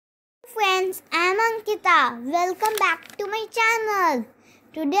friends, I'm Ankita. Welcome back to my channel.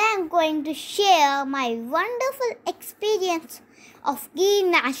 Today I'm going to share my wonderful experience of Gir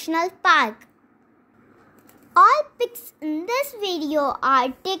National Park. All pics in this video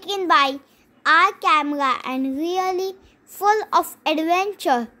are taken by our camera and really full of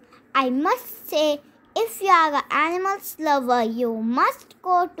adventure. I must say, if you are an animals lover, you must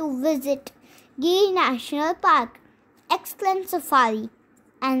go to visit Gir National Park. Excellent safari,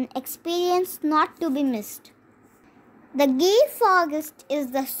 an experience not to be missed. The Gir Forest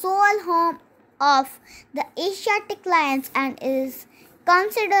is the sole home of the Asiatic Lions and is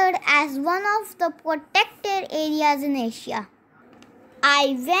considered as one of the protected areas in Asia.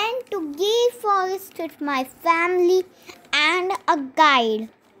 I went to Gir Forest with my family and a guide.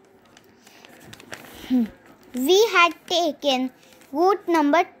 We had taken route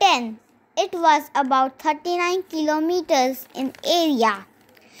number 10. It was about 39 kilometers in area.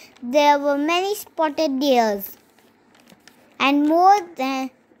 There were many spotted deers and more than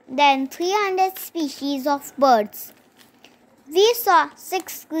 300 species of birds. We saw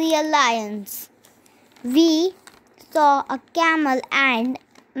 6 Gir lions. We saw a camel and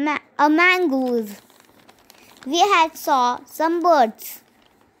a mongoose. We had saw some birds.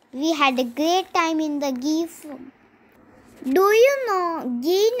 We had a great time in the Gir. Do you know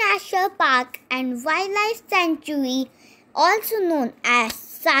Gir National Park and Wildlife Sanctuary, also known as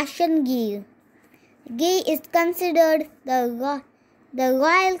Sasan Gir? Gir is considered the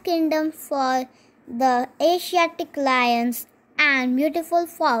royal kingdom for the Asiatic lions and beautiful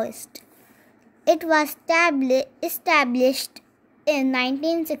forest. It was established in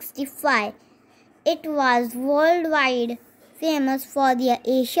 1965. It was worldwide famous for the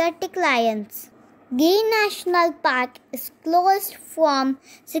Asiatic lions. Gir National Park is closed from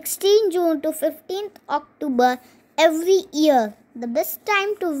 16 June to 15th October every year. The best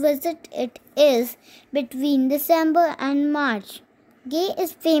time to visit it is between December and March. Gir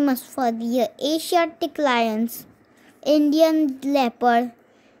is famous for the Asiatic lions, Indian leopard,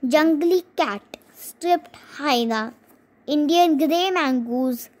 jungly cat, striped hyena, Indian grey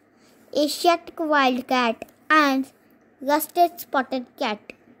mongoose, Asiatic wildcat, and rusted spotted cat.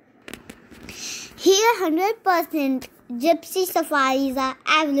 Here 100% Gypsy Safaris are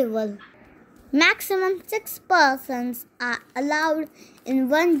available. Maximum 6 persons are allowed in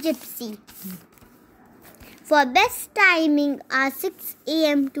one gypsy. For best timing are 6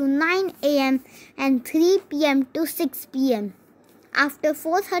 a.m. to 9 a.m. and 3 p.m. to 6 p.m. After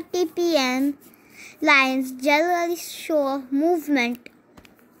 4:30 p.m., lions generally show movement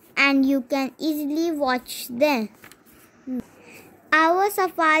and you can easily watch them. Our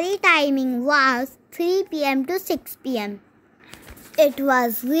safari timing was 3 p.m. to 6 p.m. It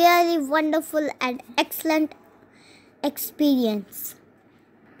was really wonderful and excellent experience.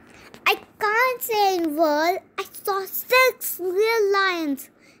 I can't say in words, I saw 6 real lions.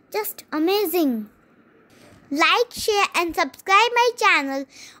 Just amazing. Like, share and subscribe my channel.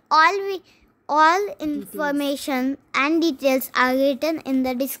 All information and details are written in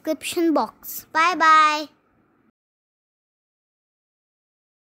the description box. Bye bye.